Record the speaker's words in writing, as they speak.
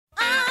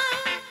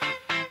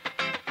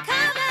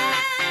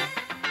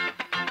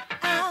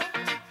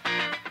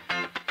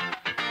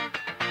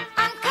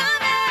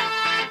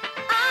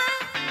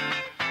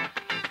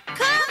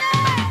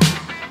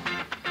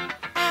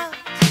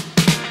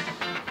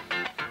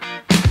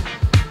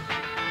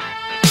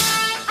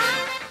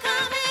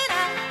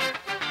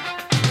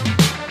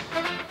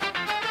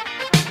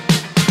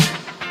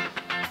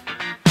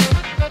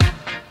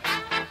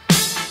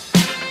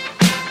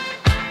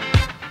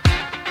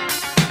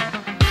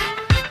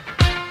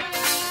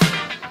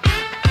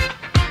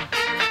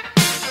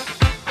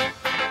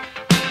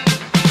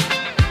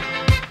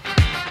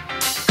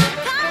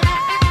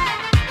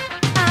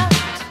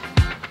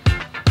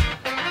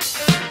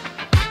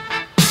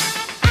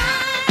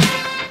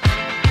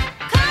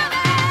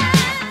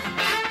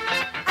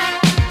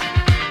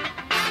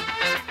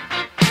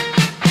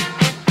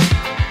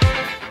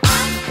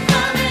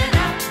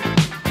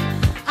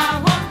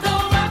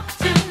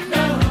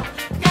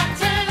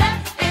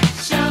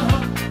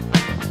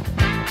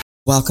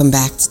Welcome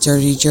back to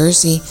Dirty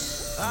Jersey.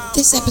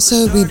 This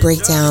episode we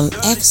break down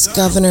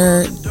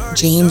ex-Governor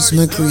James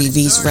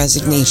McGreevey's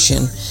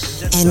resignation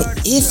and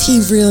if he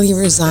really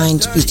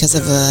resigned because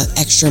of an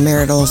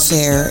extramarital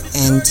affair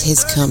and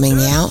his coming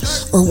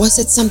out, or was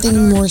it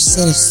something more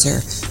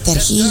sinister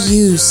that he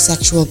used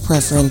sexual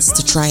preference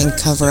to try and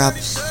cover up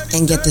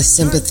and get the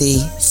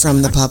sympathy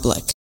from the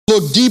public.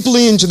 Look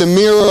deeply into the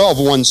mirror of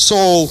one's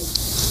soul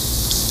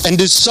and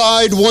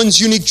decide one's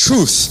unique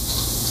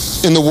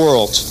truth in the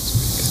world.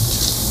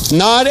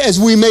 Not as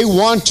we may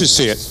want to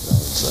see it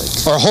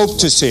or hope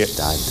to see it,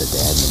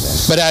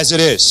 but as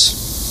it is.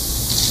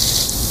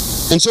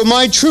 And so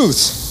my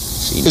truth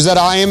is that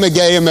I am a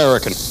gay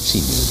American.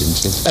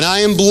 And I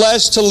am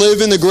blessed to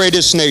live in the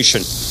greatest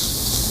nation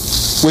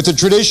with a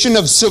tradition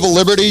of civil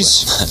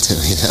liberties,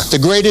 the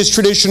greatest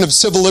tradition of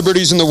civil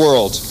liberties in the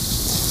world,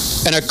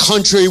 and a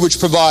country which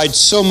provides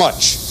so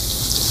much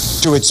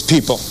to its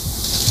people.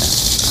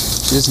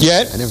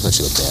 Yet,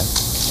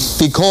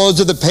 because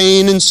of the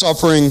pain and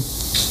suffering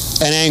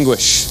and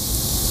anguish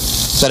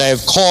that I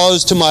have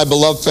caused to my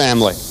beloved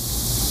family,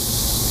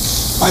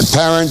 my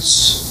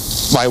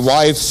parents, my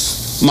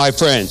wife, my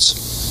friends,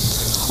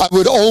 I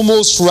would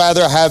almost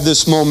rather have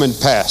this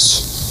moment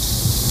pass.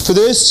 For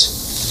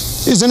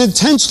this is an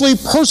intensely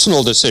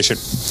personal decision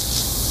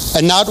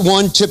and not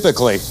one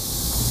typically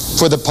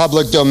for the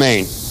public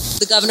domain.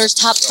 The governor's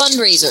top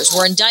fundraisers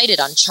were indicted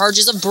on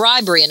charges of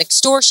bribery and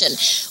extortion.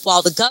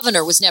 While the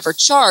governor was never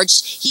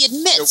charged, he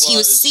admits he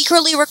was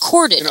secretly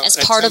recorded as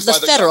part of the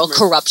federal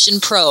corruption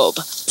probe.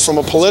 From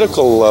a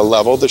political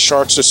level, the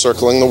sharks are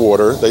circling the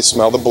water. They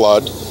smell the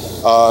blood.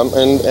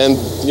 And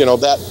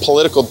that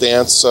political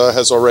dance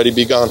has already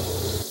begun.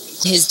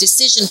 His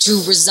decision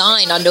to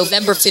resign on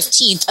November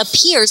 15th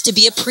appears to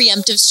be a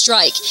preemptive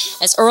strike.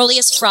 As early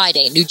as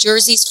Friday, New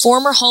Jersey's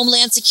former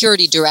Homeland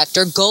Security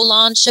Director,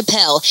 Golan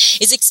Chappelle,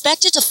 is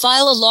expected to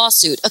file a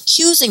lawsuit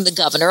accusing the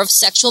governor of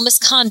sexual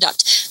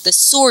misconduct. The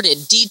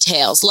sordid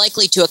details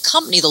likely to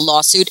accompany the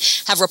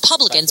lawsuit have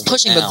Republicans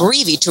pushing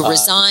McGreevey to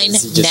resign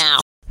now.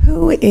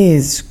 Who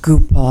is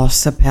Gopal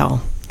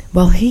Chappelle?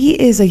 Well, he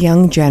is a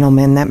young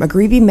gentleman that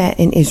McGreevey met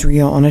in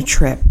Israel on a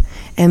trip.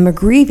 And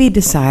McGreevey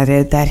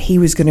decided that he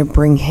was going to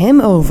bring him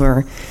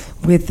over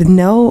with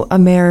no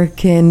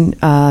American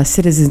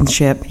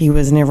citizenship. He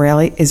was an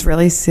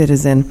Israeli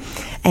citizen,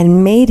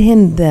 and made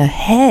him the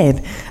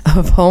head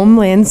of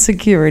Homeland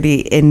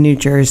Security in New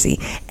Jersey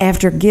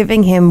after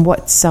giving him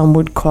what some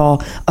would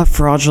call a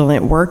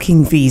fraudulent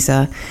working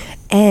visa,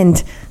 and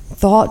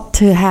thought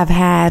to have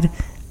had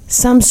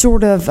some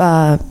sort of,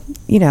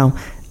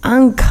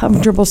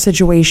 uncomfortable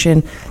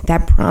situation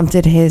that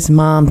prompted his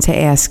mom to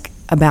ask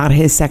about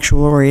his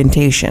sexual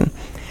orientation.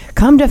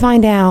 Come to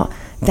find out,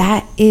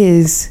 that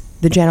is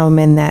the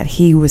gentleman that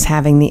he was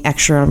having the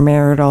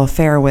extramarital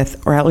affair with,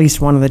 or at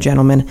least one of the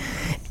gentlemen.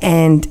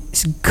 And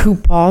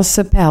Gopal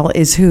Chappelle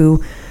is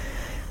who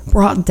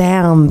brought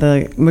down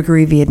the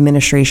McGreevey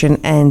administration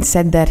and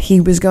said that he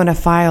was going to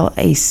file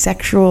a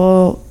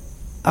sexual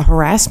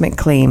harassment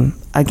claim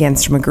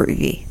against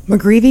McGreevey.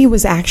 McGreevey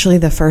was actually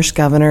the first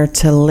governor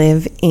to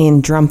live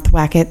in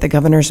Drumthwacket, the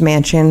governor's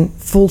mansion,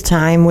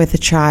 full-time with a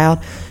child.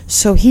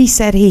 So he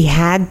said he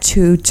had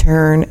to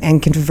turn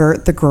and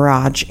convert the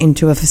garage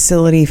into a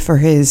facility for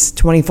his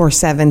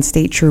 24/7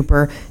 state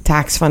trooper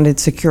tax-funded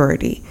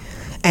security.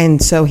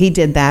 And so he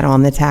did that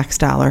on the tax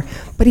dollar.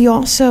 But he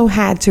also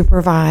had to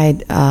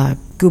provide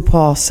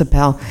Gopal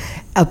Chappelle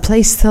a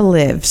place to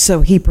live.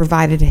 So he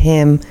provided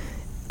him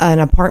an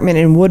apartment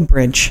in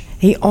Woodbridge.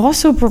 He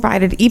also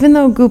provided, even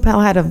though Gopal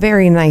had a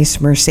very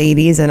nice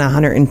Mercedes and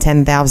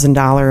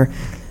 $110,000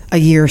 a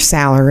year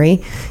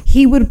salary,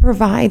 he would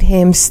provide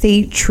him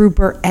state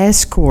trooper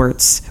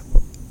escorts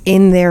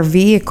in their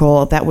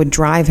vehicle that would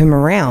drive him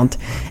around.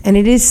 And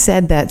it is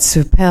said that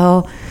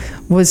Chappelle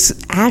was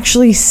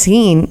actually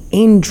seen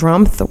in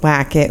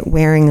Drumthwacket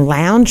wearing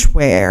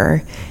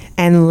loungewear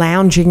and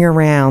lounging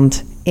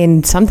around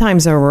in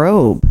sometimes a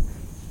robe.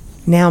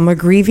 Now,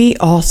 McGreevey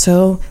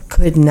also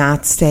could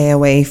not stay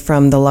away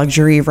from the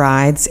luxury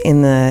rides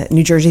in the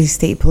New Jersey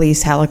State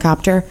Police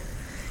helicopter.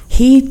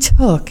 He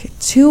took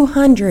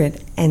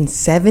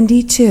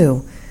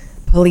 272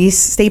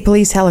 state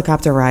police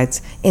helicopter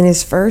rides in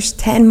his first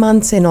 10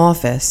 months in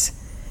office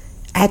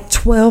at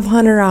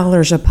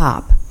 $1,200 a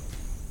pop.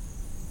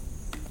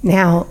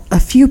 Now,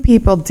 a few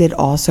people did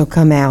also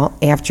come out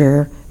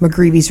after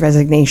McGreevey's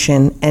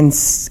resignation and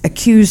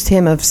accused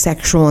him of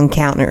sexual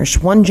encounters.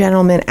 One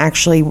gentleman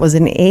actually was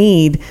an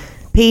paid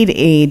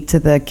aide to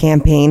the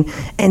campaign,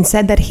 and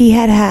said that he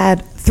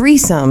had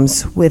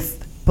threesomes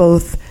with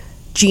both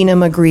Gina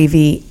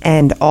McGreevey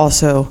and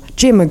also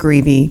Jim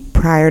McGreevey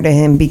prior to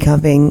him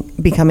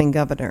becoming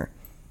governor.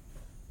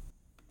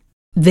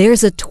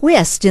 There's a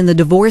twist in the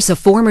divorce of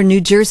former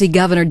New Jersey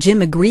Governor Jim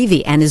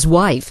McGreevey and his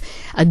wife.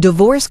 A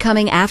divorce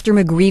coming after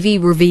McGreevey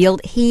revealed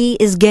he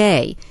is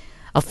gay.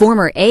 A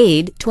former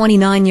aide,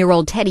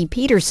 29-year-old Teddy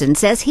Peterson,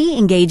 says he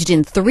engaged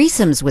in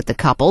threesomes with the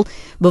couple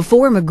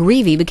before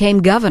McGreevey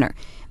became governor.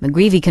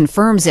 McGreevey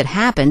confirms it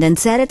happened and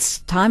said it's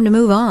time to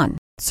move on.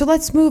 So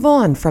let's move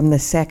on from the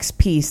sex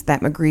piece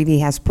that McGreevey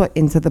has put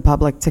into the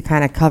public to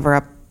kind of cover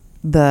up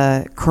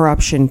the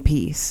corruption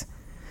piece.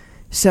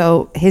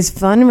 So his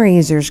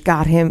fundraisers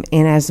got him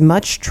in as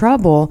much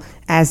trouble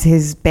as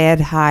his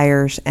bad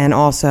hires and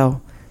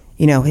also,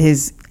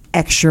 his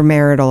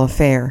extramarital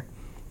affair.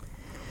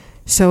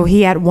 So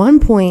he at one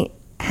point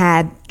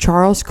had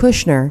Charles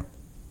Kushner,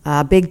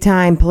 a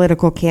big-time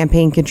political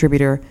campaign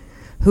contributor,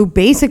 who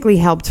basically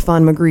helped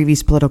fund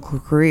McGreevey's political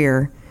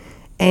career.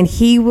 And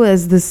he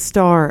was the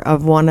star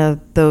of one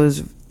of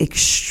those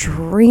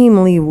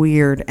extremely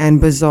weird and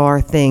bizarre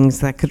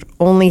things that could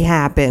only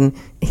happen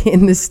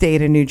in the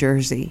state of New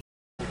Jersey.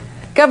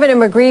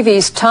 Governor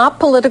McGreevey's top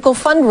political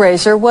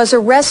fundraiser was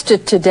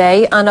arrested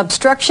today on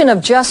obstruction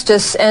of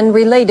justice and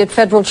related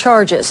federal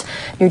charges.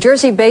 New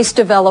Jersey-based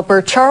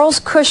developer Charles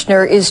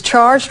Kushner is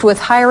charged with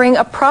hiring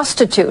a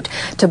prostitute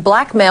to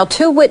blackmail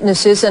 2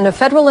 witnesses in a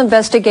federal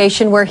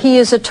investigation where he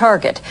is a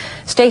target.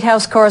 State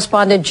House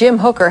correspondent Jim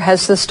Hooker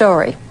has the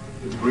story.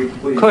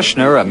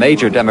 Kushner, a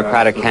major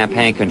Democratic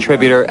campaign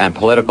contributor and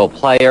political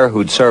player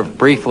who'd served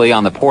briefly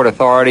on the Port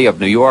Authority of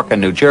New York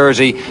and New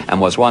Jersey and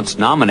was once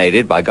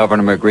nominated by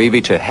Governor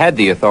McGreevey to head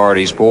the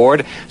authority's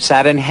board,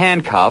 sat in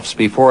handcuffs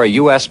before a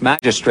U.S.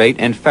 magistrate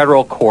in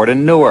federal court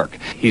in Newark.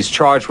 He's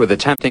charged with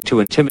attempting to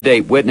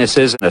intimidate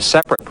witnesses in a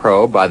separate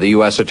probe by the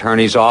U.S.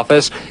 Attorney's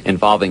Office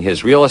involving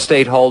his real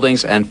estate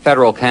holdings and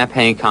federal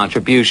campaign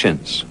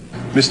contributions.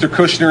 Mr.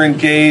 Kushner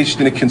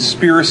engaged in a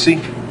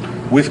conspiracy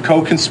with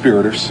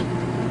co-conspirators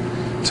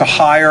to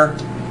hire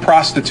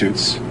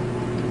prostitutes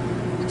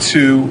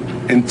to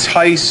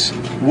entice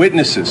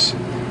witnesses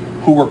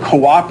who were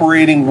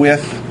cooperating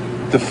with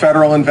the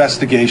federal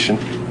investigation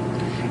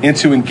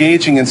into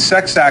engaging in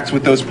sex acts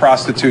with those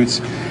prostitutes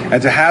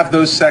and to have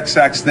those sex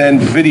acts then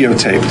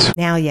videotaped.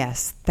 Now,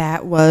 yes,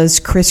 that was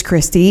Chris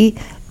Christie,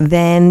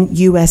 then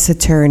U.S.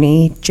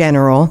 Attorney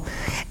General.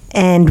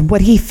 And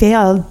what he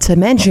failed to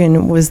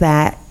mention was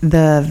that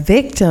the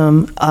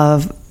victim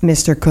of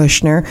Mr.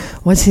 Kushner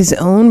was his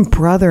own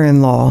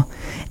brother-in-law,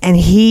 and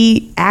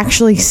he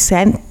actually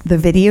sent the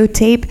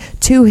videotape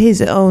to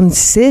his own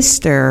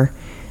sister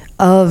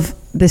of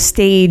the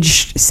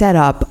staged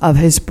setup of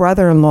his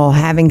brother-in-law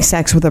having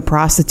sex with a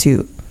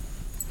prostitute.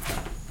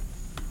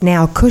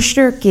 Now,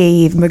 Kushner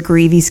gave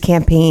McGreevey's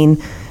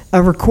campaign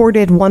a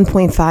recorded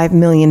 $1.5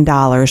 million,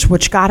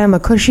 which got him a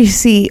cushy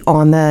seat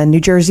on the New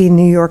Jersey and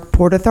New York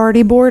Port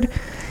Authority board.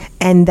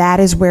 And that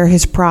is where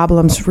his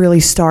problems really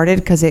started,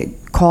 because it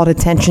called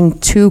attention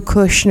to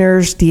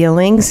Kushner's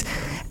dealings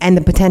and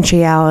the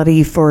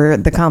potentiality for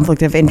the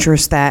conflict of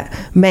interest that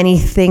many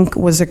think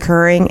was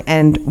occurring,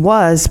 and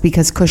was,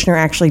 because Kushner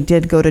actually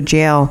did go to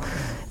jail.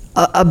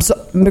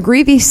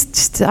 McGreevey,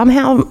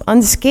 somehow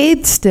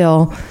unscathed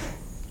still,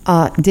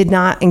 did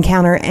not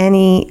encounter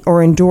any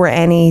or endure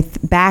any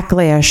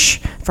backlash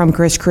from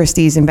Chris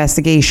Christie's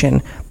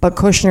investigation. But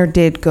Kushner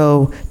did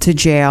go to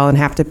jail and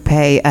have to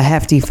pay a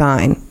hefty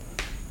fine.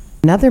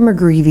 Another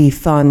McGreevey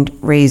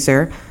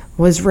fundraiser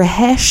was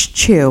Rahesh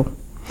Chew,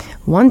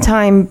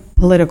 one-time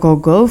political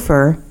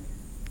gopher.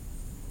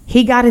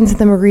 He got into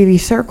the McGreevey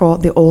circle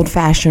the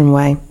old-fashioned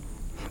way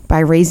by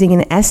raising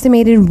an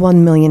estimated $1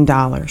 million.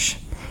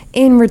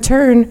 In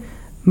return,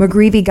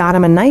 McGreevey got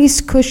him a nice,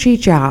 cushy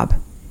job.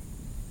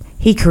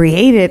 He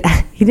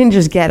didn't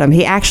just get him,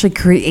 he actually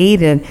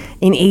created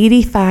an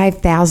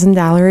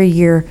 $85,000 a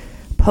year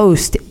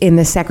post in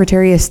the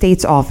Secretary of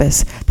State's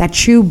office that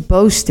Chew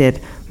boasted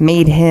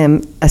made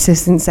him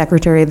Assistant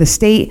Secretary of the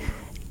State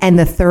and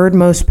the 3rd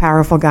most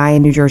powerful guy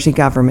in New Jersey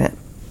government.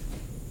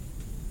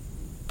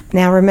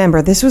 Now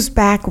remember, this was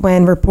back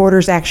when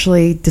reporters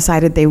actually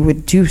decided they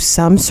would do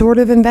some sort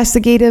of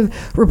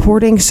investigative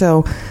reporting.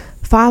 So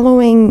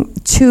following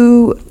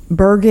 2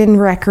 Bergen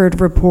Record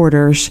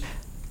reporters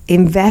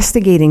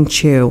investigating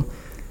Chew,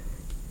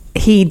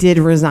 he did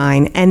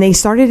resign, and they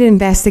started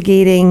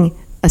investigating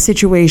a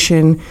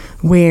situation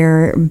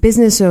where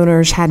business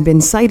owners had been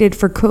cited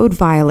for code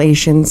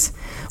violations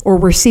or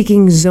were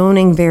seeking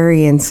zoning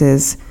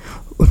variances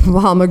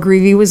while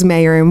McGreevey was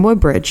mayor in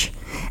Woodbridge.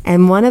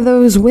 And one of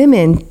those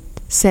women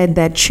said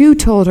that Chew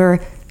told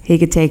her he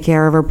could take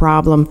care of her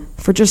problem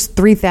for just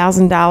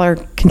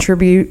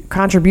 $3,000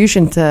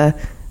 contribution to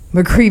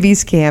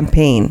McGreevey's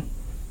campaign.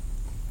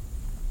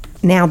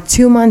 Now,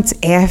 2 months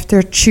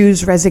after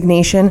Chew's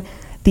resignation,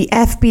 the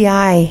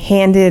FBI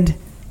handed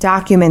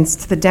documents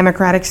to the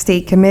Democratic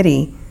State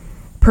Committee,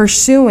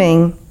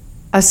 pursuing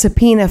a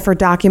subpoena for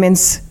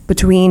documents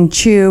between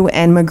Chew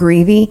and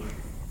McGreevey.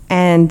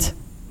 And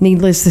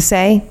needless to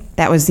say,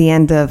 that was the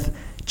end of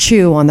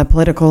Chew on the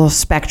political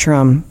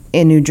spectrum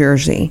in New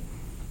Jersey.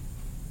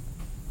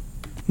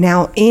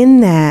 Now, in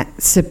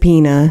that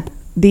subpoena,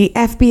 the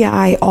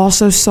FBI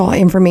also saw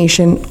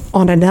information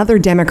on another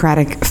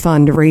Democratic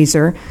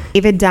fundraiser,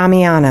 David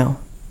Damiano.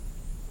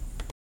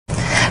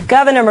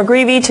 Governor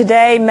McGreevey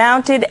today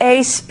mounted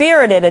a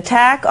spirited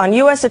attack on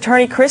U.S.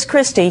 Attorney Chris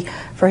Christie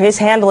for his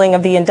handling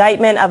of the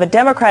indictment of a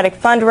Democratic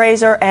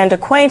fundraiser and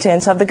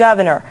acquaintance of the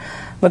governor.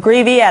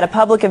 McGreevey, at a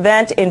public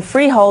event in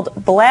Freehold,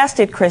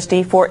 blasted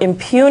Christie for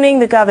impugning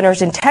the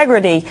governor's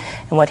integrity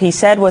and what he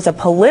said was a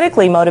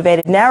politically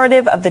motivated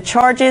narrative of the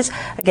charges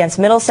against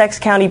Middlesex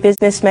County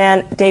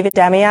businessman David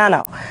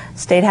Damiano.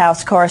 State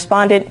House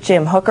correspondent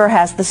Jim Hooker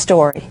has the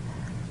story.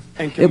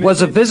 It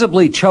was a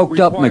visibly choked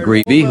up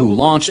McGreevey who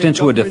launched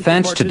into a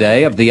defense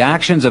today of the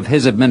actions of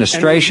his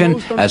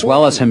administration as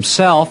well as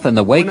himself in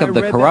the wake of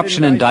the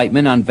corruption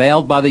indictment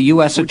unveiled by the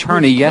U.S.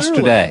 Attorney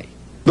yesterday.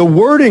 The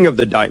wording of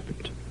the indictment,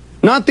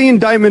 not the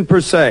indictment per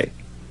se,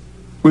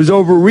 was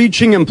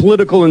overreaching and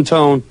political in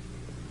tone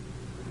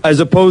as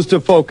opposed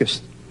to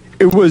focused.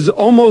 It was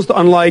almost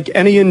unlike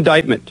any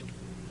indictment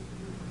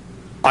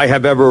I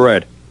have ever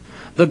read.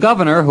 The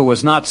governor, who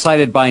was not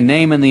cited by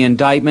name in the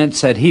indictment,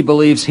 said he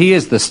believes he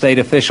is the state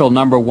official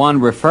number one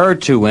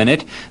referred to in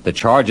it. The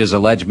charges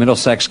allege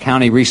Middlesex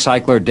County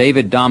recycler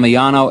David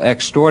Damiano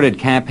extorted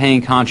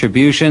campaign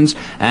contributions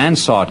and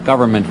sought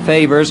government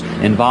favors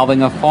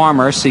involving a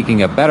farmer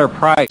seeking a better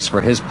price for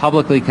his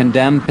publicly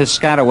condemned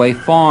Piscataway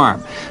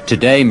farm.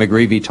 Today,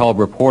 McGreevey told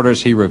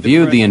reporters he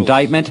reviewed the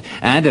indictment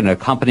and an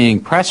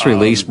accompanying press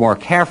release more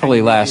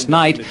carefully last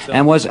night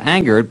and was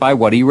angered by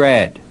what he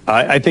read.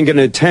 I think an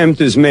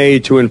attempt is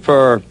made to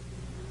infer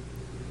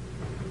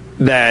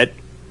that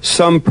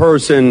some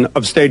person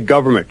of state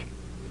government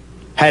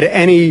had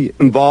any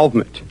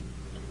involvement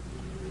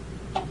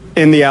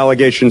in the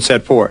allegation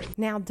set forth.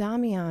 Now,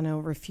 Damiano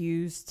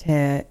refused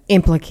to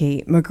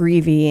implicate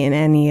McGreevey in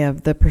any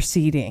of the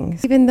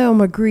proceedings. Even though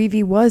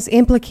McGreevey was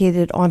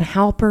implicated on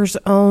Halper's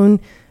own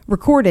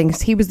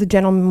recordings, he was the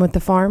gentleman with the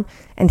farm,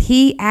 and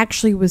he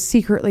actually was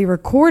secretly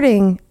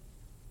recording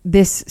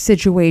this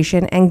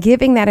situation and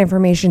giving that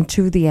information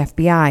to the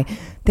FBI.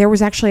 There was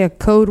actually a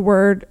code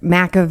word,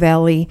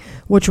 Machiavelli,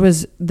 which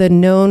was the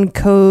known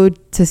code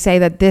to say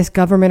that this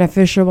government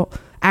official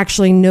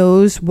actually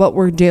knows what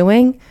we're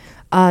doing.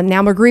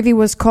 Now, McGreevey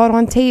was caught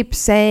on tape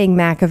saying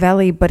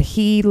Machiavelli, but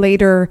he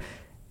later,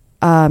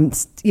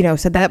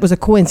 said that was a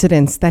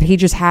coincidence, that he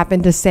just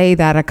happened to say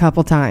that a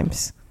couple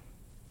times.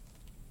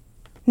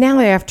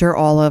 Now, after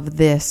all of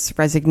this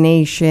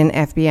resignation,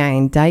 FBI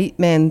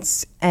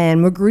indictments,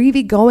 and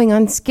McGreevey going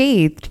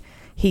unscathed,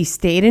 he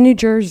stayed in New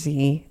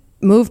Jersey,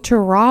 moved to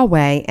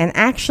Rahway, and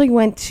actually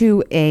went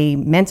to a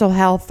mental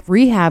health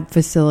rehab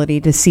facility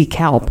to seek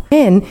help.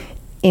 In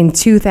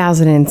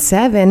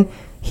 2007,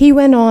 he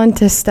went on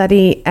to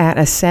study at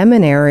a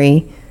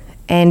seminary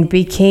and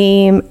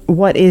became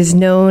what is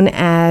known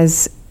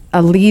as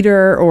a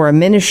leader or a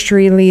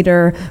ministry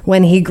leader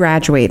when he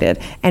graduated.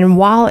 And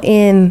while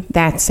in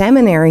that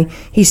seminary,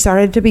 he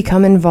started to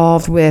become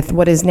involved with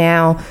what is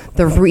now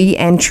the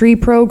re-entry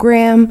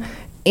program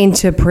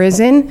into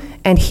prison.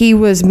 And he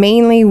was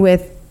mainly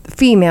with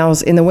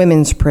females in the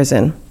women's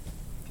prison.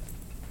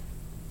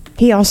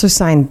 He also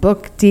signed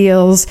book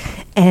deals,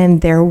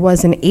 and there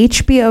was an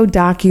HBO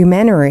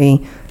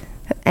documentary,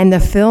 and the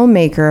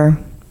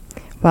filmmaker,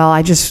 well,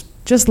 I just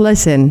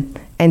listen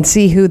and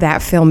see who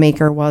that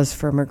filmmaker was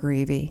for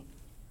McGreevey.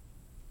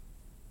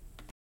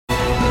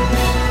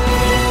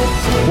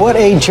 What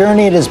a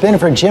journey it has been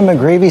for Jim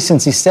McGreevey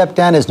since he stepped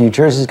down as New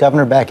Jersey's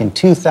governor back in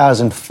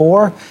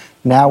 2004.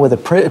 Now with a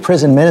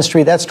prison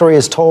ministry. That story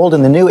is told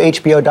in the new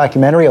HBO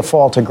documentary, A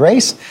Fall to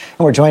Grace. And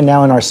we're joined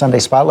now in our Sunday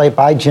Spotlight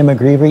by Jim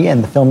McGreevey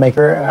and the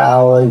filmmaker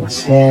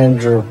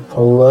Alexandra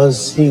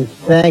Pelosi.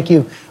 Thank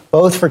you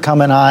both for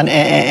coming on.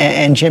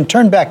 And Jim,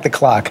 turn back the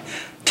clock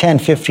 10,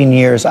 15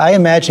 years. I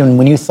imagine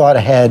when you thought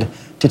ahead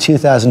to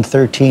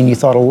 2013, you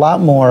thought a lot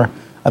more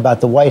about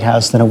the White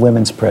House than a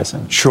women's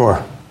prison.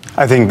 Sure.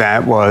 I think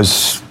that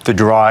was the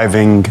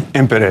driving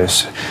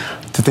impetus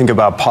to think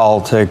about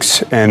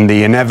politics and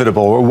the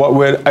inevitable,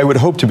 or I would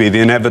hope to be the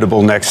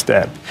inevitable next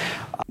step.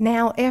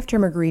 Now, after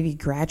McGreevey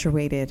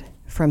graduated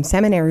from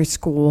seminary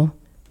school,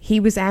 he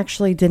was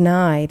actually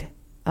denied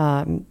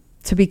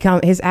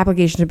his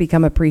application to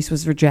become a priest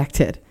was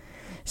rejected.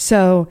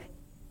 So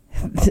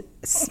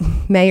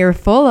Mayor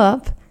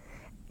Fulop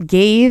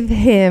gave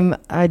him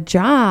a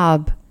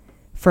job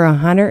for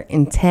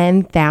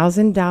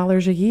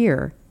 $110,000 a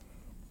year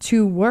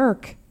to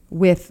work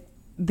with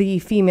the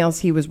females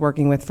he was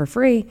working with for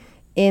free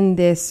in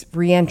this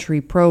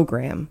reentry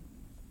program.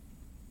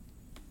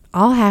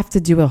 I'll have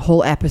to do a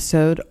whole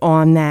episode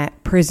on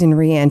that prison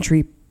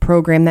reentry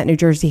program that New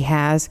Jersey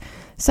has.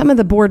 Some of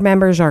the board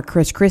members are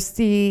Chris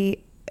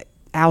Christie,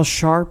 Al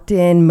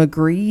Sharpton,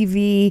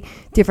 McGreevey,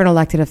 different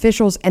elected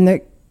officials, and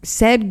the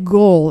said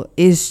goal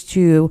is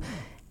to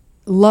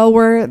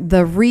lower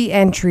the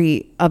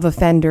re-entry of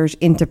offenders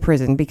into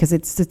prison, because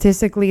it's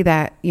statistically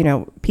that,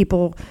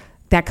 people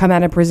that come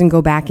out of prison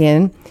go back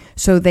in.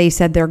 So they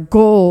said their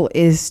goal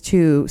is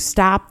to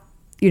stop,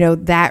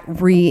 that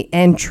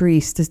re-entry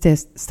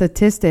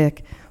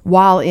statistic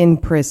while in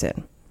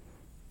prison.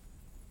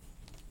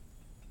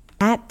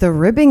 At the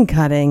ribbon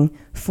cutting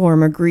for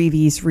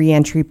McGreevey's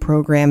reentry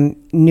program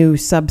new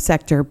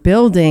subsector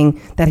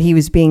building that he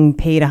was being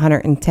paid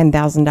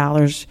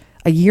 $110,000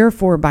 a year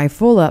for by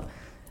Fulop,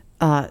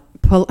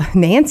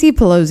 Nancy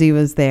Pelosi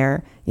was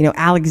there.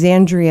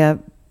 Alexandra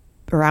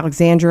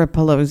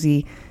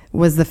Pelosi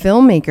was the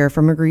filmmaker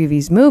for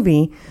McGreevey's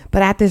movie.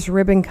 But at this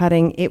ribbon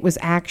cutting, it was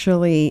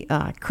actually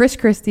Chris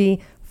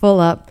Christie,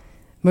 Fulop,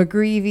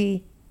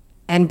 McGreevey,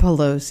 and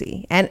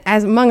Pelosi, and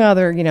as among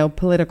other,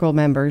 political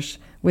members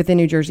within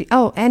New Jersey.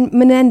 Oh, and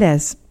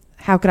Menendez.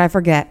 How could I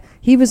forget?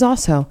 He was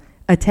also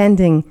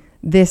attending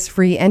this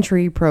free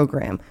entry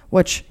program,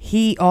 which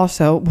he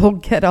also will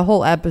get a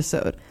whole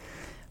episode.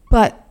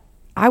 But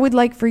I would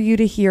like for you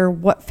to hear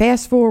what,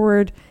 fast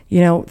forward,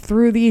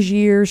 through these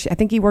years. I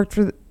think he worked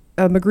for,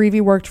 McGreevey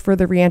worked for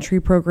the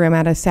reentry program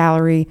at a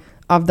salary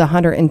of the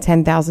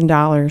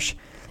 $110,000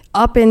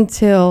 up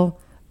until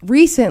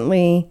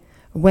recently,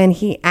 when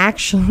he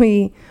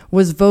actually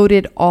was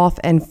voted off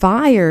and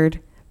fired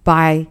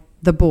by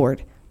the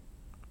board.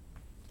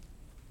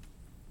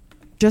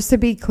 Just to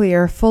be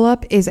clear,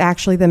 Fulop is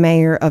actually the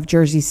mayor of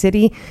Jersey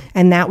City,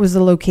 and that was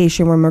the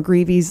location where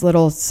McGreevey's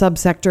little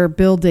subsector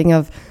building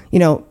of,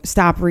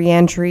 stop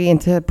reentry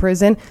into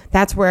prison,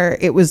 that's where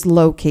it was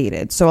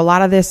located. So a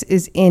lot of this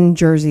is in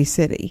Jersey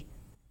City.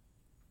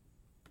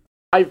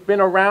 I've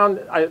been around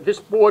this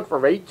board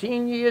for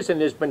 18 years, and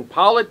there's been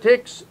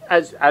politics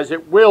as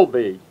it will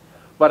be.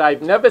 But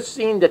I've never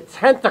seen the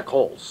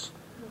tentacles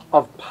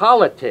of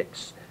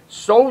politics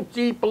so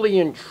deeply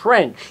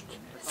entrenched.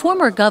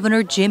 Former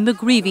Governor Jim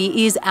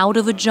McGreevey is out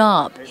of a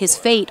job, his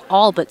fate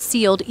all but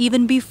sealed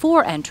even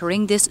before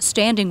entering this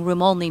standing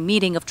room-only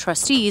meeting of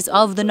trustees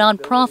of the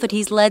nonprofit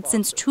he's led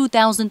since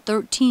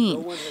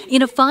 2013.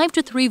 In a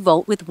 5-3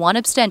 vote with one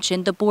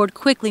abstention, the board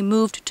quickly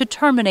moved to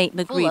terminate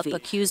McGreevey. Fulop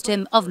accused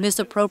him of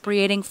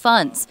misappropriating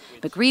funds.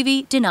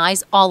 McGreevey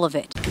denies all of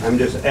it. I'm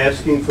just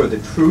asking for the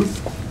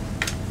truth,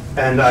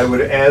 and I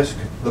would ask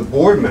the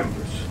board members,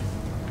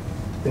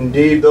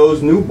 indeed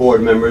those new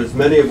board members,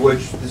 many of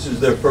which this is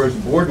their first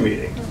board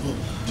meeting,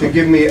 to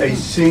give me a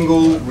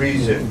single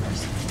reason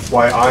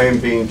why I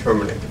am being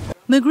terminated.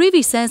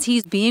 McGreevey says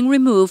he's being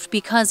removed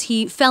because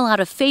he fell out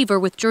of favor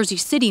with Jersey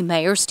City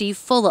Mayor Steve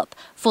Fulop.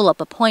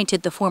 Fulop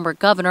appointed the former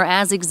governor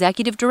as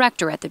executive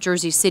director at the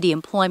Jersey City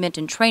Employment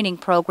and Training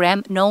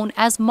Program known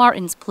as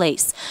Martin's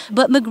Place.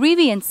 But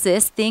McGreevey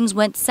insists things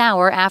went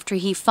sour after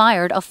he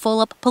fired a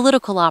Fulop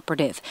political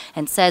operative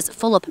and says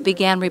Fulop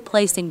began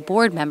replacing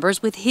board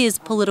members with his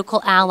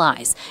political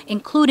allies,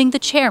 including the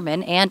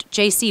chairman and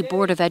JC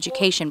Board of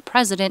Education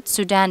President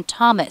Sudan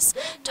Thomas.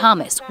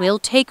 Thomas will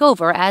take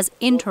over as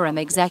interim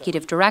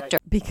executive director.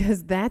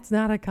 Because that's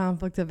not a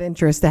conflict of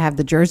interest to have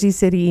the Jersey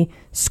City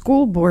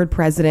School Board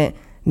president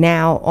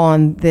now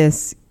on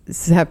this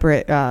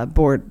separate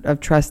board of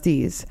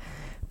trustees.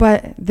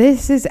 But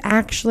this is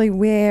actually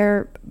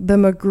where the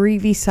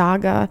McGreevey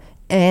saga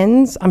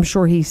ends. I'm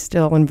sure he's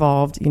still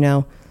involved,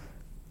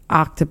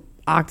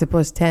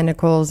 octopus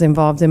tentacles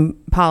involved in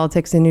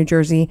politics in New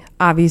Jersey.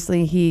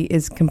 Obviously, he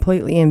is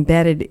completely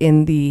embedded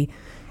in the,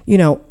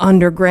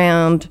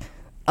 underground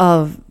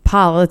of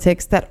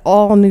politics that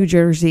all New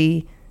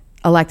Jersey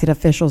elected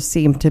officials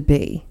seem to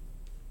be.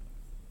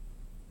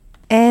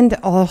 And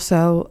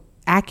also,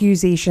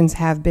 accusations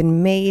have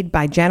been made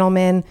by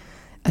gentlemen,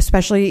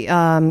 especially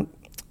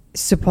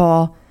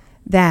Paul,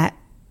 that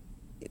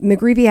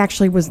McGreevey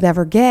actually was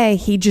never gay.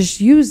 He just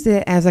used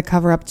it as a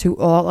cover-up to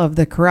all of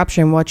the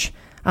corruption, which,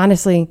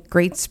 honestly,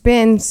 great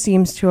spin,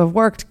 seems to have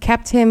worked,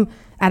 kept him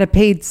at a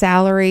paid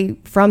salary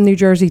from New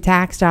Jersey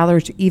tax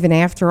dollars even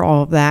after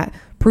all of that,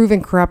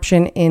 proving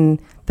corruption in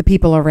the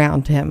people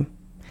around him.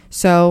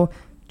 So,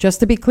 just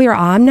to be clear,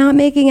 I'm not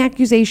making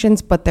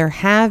accusations, but there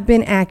have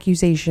been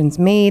accusations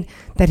made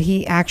that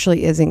he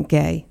actually isn't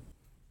gay.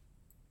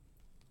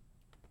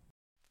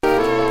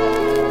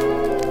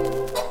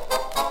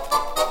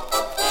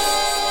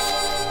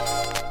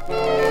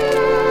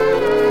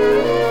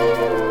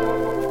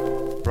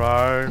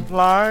 Bright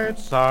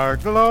lights are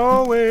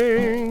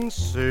glowing,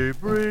 sea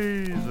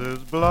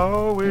breezes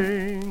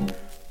blowing,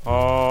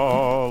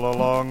 all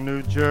along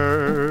New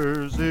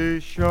Jersey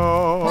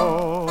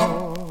shore.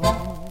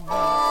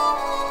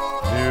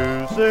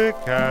 Music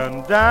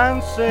and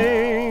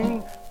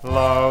dancing,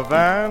 love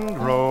and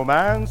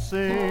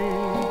romancing,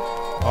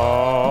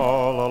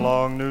 all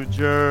along New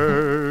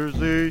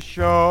Jersey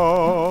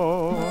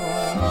shore.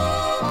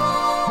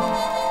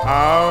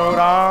 Out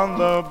on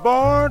the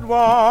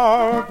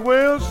boardwalk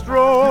we'll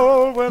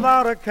stroll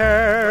without a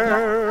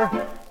care,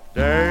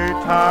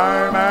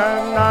 daytime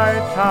and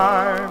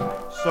nighttime,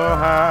 so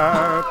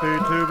happy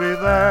to be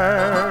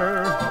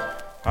there.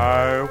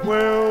 I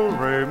will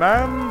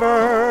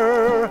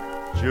remember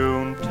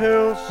June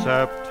till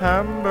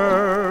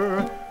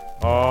September,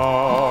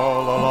 all